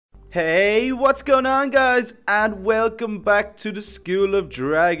Hey, what's going on, guys? And welcome back to the School of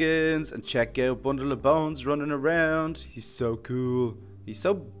Dragons. And check out Bundle of Bones running around. He's so cool. He's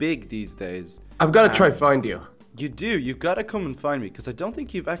so big these days. I've got to try find you. You do. You've got to come and find me, because I don't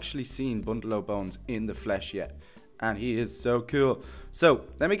think you've actually seen Bundle of Bones in the flesh yet. And he is so cool. So,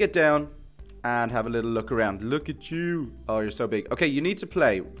 let me get down and have a little look around. Look at you. Oh, you're so big. Okay, you need to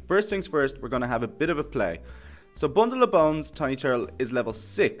play. First things first, we're going to have a bit of a play. So Bundle of Bones Tiny Turtle is level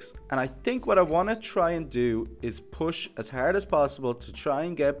 6, and I think what I want to try and do is push as hard as possible to try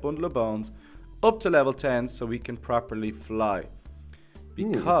and get Bundle of Bones up to level 10 so we can properly fly.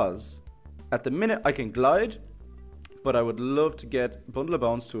 Because at the minute I can glide, but I would love to get Bundle of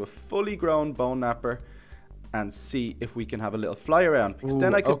Bones to a fully grown Boneknapper and see if we can have a little fly around. Because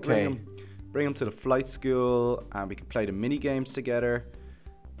then I could bring him to the flight school and we could play the mini games together.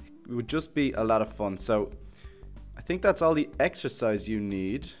 It would just be a lot of fun. So I think that's all the exercise you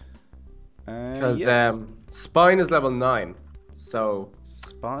need. Because yes. Spine is level 9. So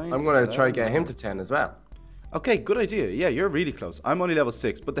Spine I'm going to try to get him to 10 as well. Okay, good idea. Yeah, you're really close. I'm only level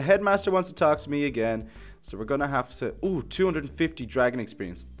 6. But the headmaster wants to talk to me again. So we're going to have to... Ooh, 250 dragon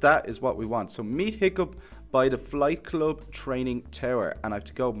experience. That is what we want. So meet Hiccup by the Flight Club Training Tower. And I have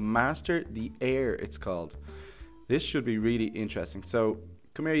to go master the air, it's called. This should be really interesting. So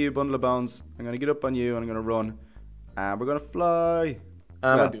come here, you Bundle of Bones. I'm going to get up on you and I'm going to run. And we're going to fly.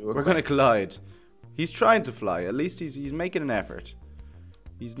 Well, we're going to glide. He's trying to fly. At least he's making an effort.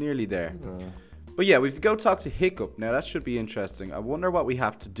 He's nearly there. But yeah, we have to go talk to Hiccup. Now, that should be interesting. I wonder what we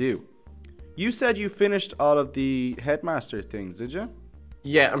have to do. You said you finished all of the headmaster things, did you?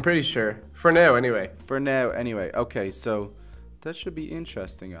 Yeah, I'm pretty sure. For now, anyway. For now, anyway. Okay, so that should be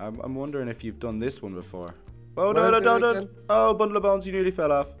interesting. I'm wondering if you've done this one before. Oh, no. Oh, Bundle of Bones, you nearly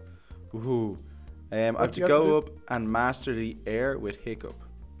fell off. Woohoo. I have to go up and master the air with Hiccup.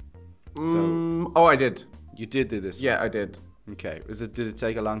 Oh, I did. You did do this? Yeah, I did. Okay. Did it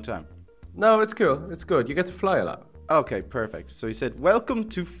take a long time? No, it's cool. It's good. You get to fly a lot. Okay, perfect. So he said, welcome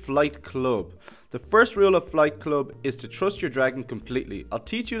to Flight Club. The first rule of Flight Club is to trust your dragon completely. I'll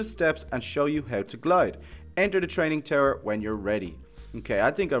teach you the steps and show you how to glide. Enter the training tower when you're ready. Okay,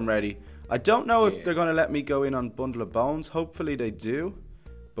 I think I'm ready. I don't know if they're going to let me go in on Bundle of Bones. Hopefully they do.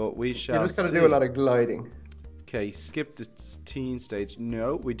 But we shall see. You're just going to do a lot of gliding. Okay, skip the teen stage.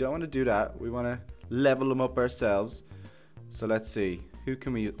 No, we don't want to do that. We want to level them up ourselves. So let's see. Who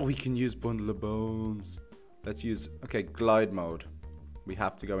can we use? Oh, we can use Bundle of Bones. Let's use, okay, glide mode. We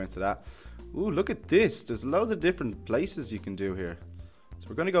have to go into that. Ooh, look at this. There's loads of different places you can do here. So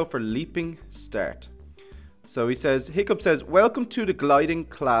we're going to go for leaping start. So he says, Hiccup says, welcome to the gliding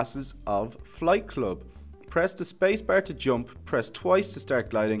classes of Flight Club. Press the spacebar to jump, press twice to start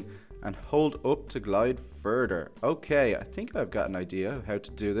gliding, and hold up to glide further. Okay, I think I've got an idea of how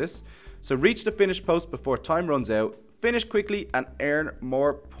to do this. So reach the finish post before time runs out, finish quickly, and earn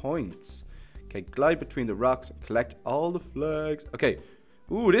more points. Okay, glide between the rocks and collect all the flags. Okay,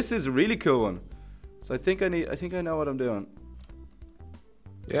 ooh, this is a really cool one. So I think I know what I'm doing.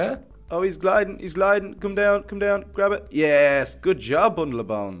 Yeah? Oh, he's gliding, come down, grab it. Yes, good job, Bundle of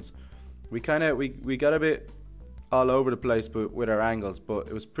Bones. We got a bit all over the place with our angles, but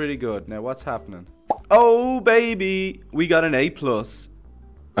it was pretty good. Now, what's happening? Oh, baby, we got an A+. That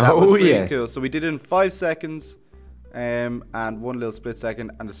was pretty cool. So we did it in 5 seconds and one little split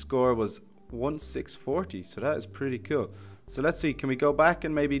second, and the score was 1640. So that is pretty cool. So let's see, can we go back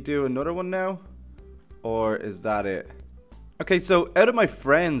and maybe do another one now? Or is that it? Okay, so out of my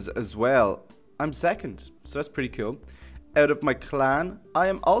friends as well, I'm second. So that's pretty cool. Out of my clan, I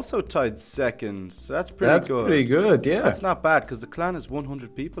am also tied second. So that's pretty good. That's pretty good, yeah. That's not bad, because the clan has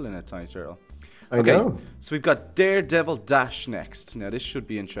 100 people in it, Tiny Turtle. I know. So we've got Daredevil Dash next. Now, this should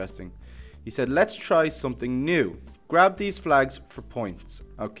be interesting. He said, let's try something new. Grab these flags for points.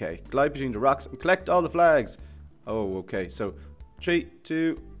 Okay, glide between the rocks and collect all the flags. Oh, okay. So, 3,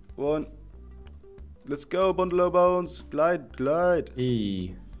 2, 1. Let's go, Bundle of Bones. Glide.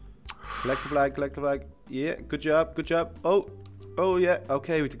 E. Collect the flag. Yeah, good job. Oh, yeah.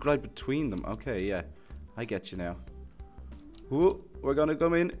 Okay, we have to glide between them. Okay, yeah. I get you now. Ooh, we're going to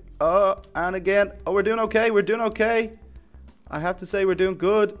come in. Oh, and again. Oh, we're doing okay. I have to say we're doing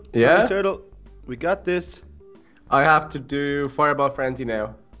good. Yeah? Tiny Turtle, we got this. I have to do Fireball Frenzy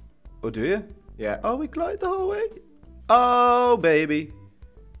now. Oh, do you? Yeah. Oh, we glide the whole way. Oh, baby.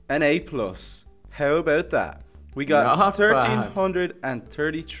 An A+. How about that? We got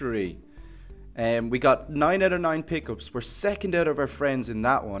 1,333. We got 9 out of 9 pickups. We're second out of our friends in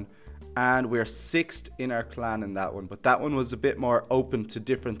that one. And we're 6th in our clan in that one. But that one was a bit more open to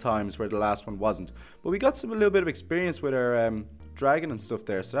different times where the last one wasn't. But we got a little bit of experience with our dragon and stuff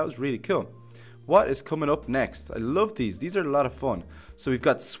there. So that was really cool. What is coming up next? I love these. These are a lot of fun. So we've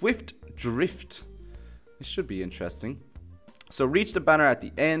got Swift Drift. This should be interesting. So reach the banner at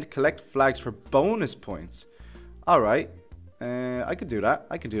the end. Collect flags for bonus points. Alright. I can do that.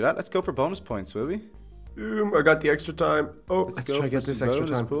 I can do that. Let's go for bonus points, will we? Boom, I got the extra time. Oh, let's try to get this extra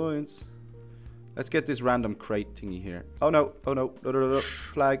time. Points. Let's get this random crate thingy here. Oh no, oh no, no, no, no, no.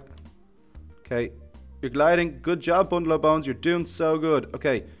 Flag. Okay. You're gliding. Good job, Bundle of Bones. You're doing so good.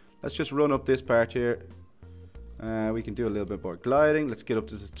 Okay, let's just run up this part here. We can do a little bit more gliding. Let's get up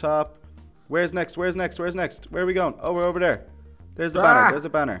to the top. Where's next? Where's next? Where's next? Where are we going? Oh, we're over there. There's the banner. There's the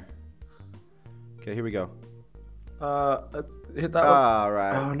banner. Okay, here we go. Let's hit that one.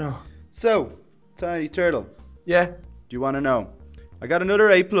 Alright. Oh no. So, Tiny Turtle. Yeah. Do you want to know? I got another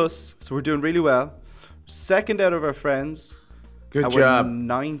A+, so we're doing really well. Second out of our friends. Good and job. We're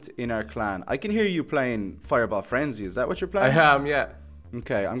 9th in our clan. I can hear you playing Fireball Frenzy. Is that what you're playing? I am, yeah.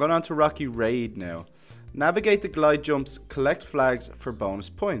 Okay, I'm going on to Rocky Raid now. Navigate the glide jumps, collect flags for bonus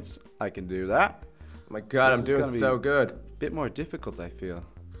points. I can do that. Oh my god, I'm doing so good. Bit more difficult, I feel.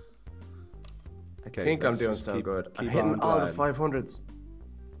 I think I'm doing so good. I'm hitting all the 500s.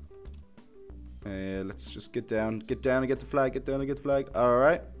 Let's just get down and get the flag, get down and get the flag.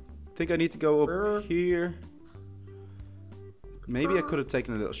 Alright. I think I need to go up here. Maybe I could have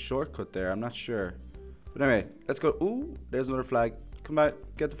taken a little shortcut there, I'm not sure. But anyway, let's go. Ooh, there's another flag. Come out,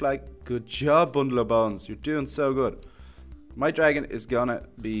 get the flag. Good job, Bundle of Bones. You're doing so good. My dragon is gonna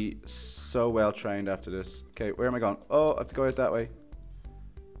be so well trained after this. Okay, where am I going? Oh, I have to go out that way.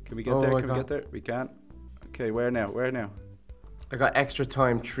 Can we get there? Can we get there? We can. Okay, where now? Where now? I got extra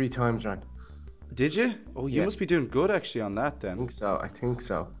time 3 times round. Did you? Oh, you must be doing good actually on that then. I think so. I think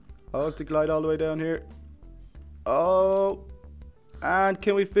so. I'll have to glide all the way down here. Oh. And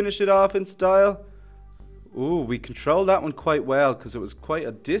can we finish it off in style? Ooh, we controlled that one quite well because it was quite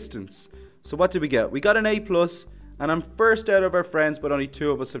a distance. So what did we get? We got an A+, and I'm first out of our friends, but only 2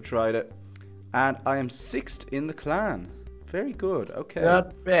 of us have tried it. And I am 6th in the clan. Very good. Okay.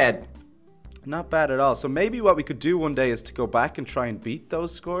 Not bad. Not bad at all. So maybe what we could do one day is to go back and try and beat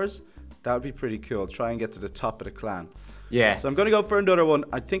those scores. That would be pretty cool. Try and get to the top of the clan. Yeah. So I'm going to go for another one.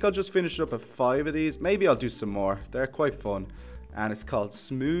 I think I'll just finish it up at 5 of these. Maybe I'll do some more. They're quite fun. And it's called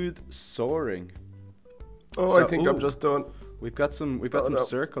Smooth Soaring. Oh, so, I think I'm just done. We've got some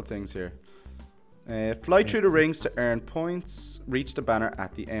circle things here. Fly through the rings to earn points. Reach the banner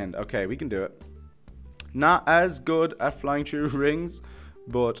at the end. Okay, we can do it. Not as good at flying through rings,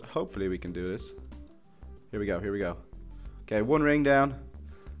 but hopefully we can do this. Here we go, here we go. Okay, 1 ring down.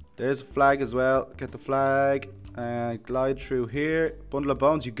 There's a flag as well. Get the flag. And glide through here. Bundle of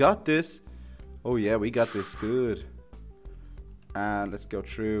Bones, you got this. Oh yeah, we got this. Good. And let's go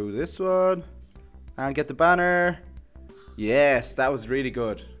through this one. And get the banner. Yes, that was really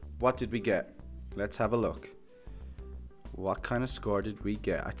good. What did we get? Let's have a look. What kind of score did we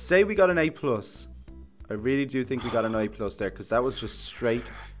get? I'd say we got an A+. I really do think we got an A+ there because that was just straight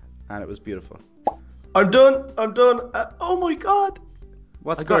and it was beautiful. I'm done. I'm done. Oh my god.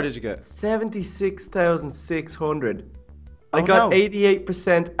 What score did you get? 76,600. I got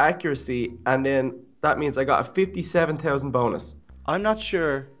 88% accuracy, and then that means I got a 57,000 bonus. I'm not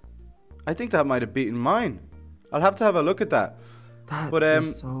sure. I think that might have beaten mine. I'll have to have a look at that. That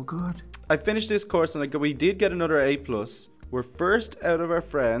is so good. I finished this course and we did get another A+. We're first out of our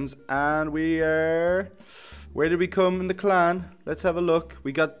friends, and we are... Where did we come in the clan? Let's have a look.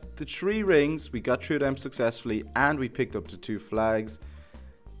 We got the 3 rings. We got through them successfully, and we picked up the 2 flags.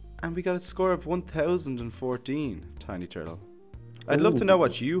 And we got a score of 1,014, Tiny Turtle. I'd love to know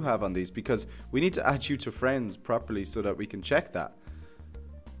what you have on these, because we need to add you to friends properly so that we can check that.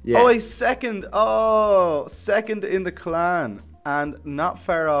 Yeah. Oh, second in the clan, and not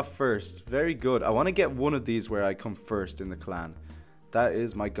far off first. Very good. I want to get one of these where I come first in the clan. That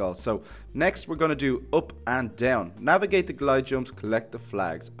is my goal. So next we're going to do up and down. Navigate the glide jumps, collect the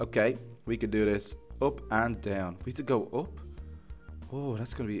flags. Okay, we can do this. Up and down. We have to go up. Oh,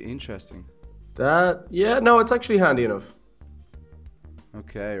 that's going to be interesting. Yeah, no, it's actually handy enough.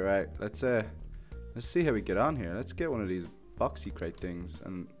 Okay, right. Let's see how we get on here. Let's get one of these boxy crate things.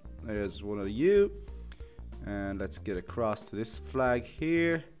 And there's one of you. And let's get across to this flag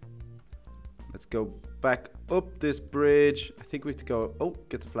here. Let's go back up this bridge. I think we have to go... Oh,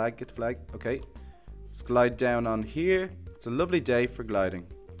 get the flag, get the flag. Okay. Let's glide down on here. It's a lovely day for gliding.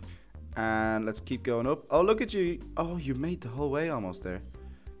 And let's keep going up. Oh, look at you. Oh, you made the whole way almost there.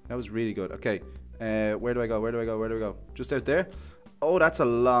 That was really good. Okay. Where do I go? Where do I go? Where do I go? Just out there? Oh, that's a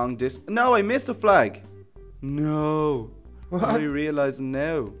long distance. No, I missed a flag. No. What? I'm really realizing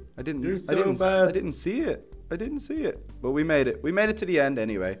now. I didn't. You're so bad. I didn't see it. I didn't see it. But we made it. We made it to the end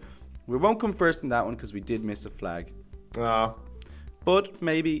anyway. We won't come first in that one because we did miss a flag. Oh. But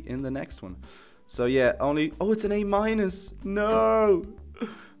maybe in the next one. So yeah, only... Oh, it's an A minus. No.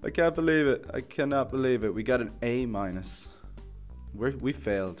 I can't believe it. I cannot believe it. We got an A minus. We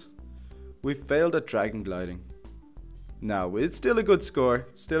failed. We failed at dragon gliding. No, it's still a good score.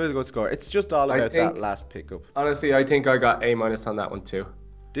 Still a good score. It's just all about that last pickup. Honestly, I think I got A minus on that one too.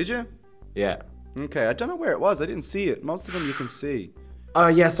 Did you? Yeah. Okay, I don't know where it was. I didn't see it. Most of them you can see.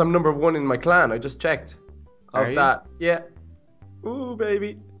 Yes, I'm number 1 in my clan. I just checked. Are Of you? that. Yeah. Ooh,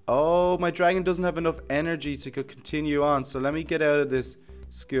 baby. Oh, my dragon doesn't have enough energy to continue on. So let me get out of this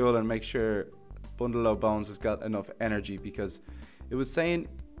school and make sure Bundle of Bones has got enough energy, because it was saying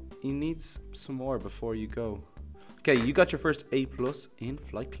he needs some more before you go. Okay, you got your first A+ in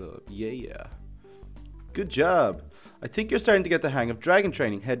Flight Club. Yeah. Good job. I think you're starting to get the hang of dragon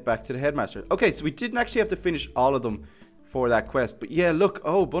training. Head back to the headmaster. Okay, so we didn't actually have to finish all of them for that quest. But yeah, look.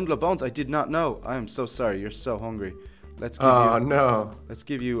 Oh, Bundle of Bones. I did not know. I am so sorry. You're so hungry. Let's give no. Let's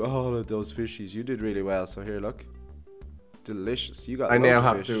give you all of those fishies. You did really well. So here, look. Delicious. You got I loads now of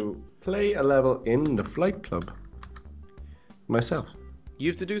have fish. to play a level in the Flight Club. Myself. You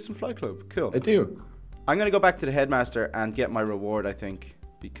have to do some Flight Club. Cool. I do. I'm going to go back to the headmaster and get my reward, I think.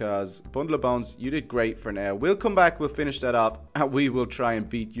 Because Bundle of Bones, you did great for now. We'll come back, we'll finish that off, and we will try and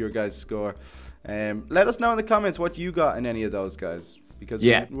beat your guys' score. Let us know in the comments what you got in any of those, guys. Because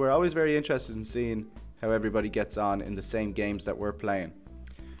we're always very interested in seeing how everybody gets on in the same games that we're playing.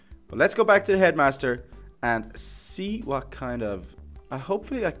 But let's go back to the headmaster and see what kind of...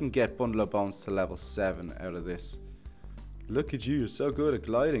 hopefully I can get Bundle of Bones to level 7 out of this. Look at you, you're so good at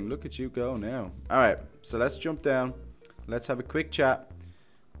gliding. Look at you go now. Alright, so let's jump down. Let's have a quick chat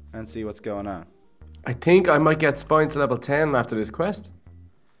and see what's going on. I think I might get Spine to level 10 after this quest.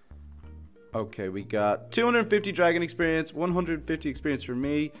 Okay, we got 250 dragon experience, 150 experience for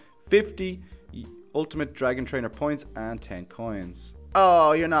me, 50 ultimate dragon trainer points, and 10 coins.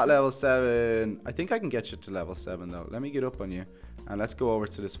 Oh, you're not level 7. I think I can get you to level 7 though. Let me get up on you and let's go over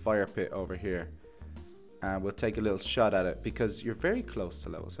to this fire pit over here. And we'll take a little shot at it because you're very close to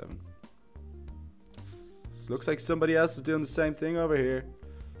level 7. This looks like somebody else is doing the same thing over here.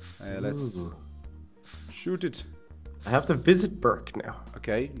 Let's shoot it. I have to visit Burke now.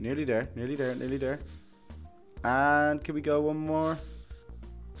 Okay, nearly there, nearly there, nearly there. And can we go one more?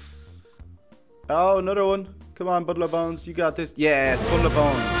 Oh, another one. Come on, Bundle of Bones, you got this. Yes, Bundle of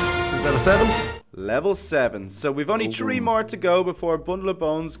Bones. Is level 7? Level 7. So we've only 3 more to go before Bundle of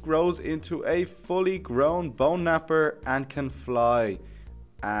Bones grows into a fully grown Boneknapper and can fly.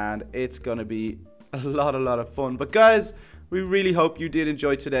 And it's going to be a lot of fun. But guys, we really hope you did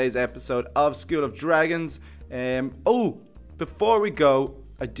enjoy today's episode of School of Dragons. Before we go,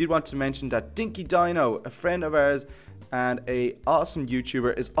 I did want to mention that Dinky Dino, a friend of ours and a awesome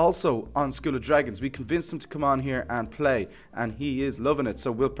YouTuber, is also on School of Dragons. We convinced him to come on here and play, and he is loving it. So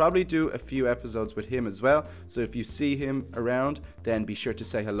we'll probably do a few episodes with him as well. So if you see him around, then be sure to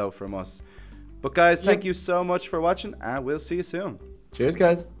say hello from us. But guys, thank you so much for watching, and we'll see you soon. Cheers,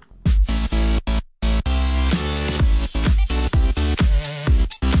 guys.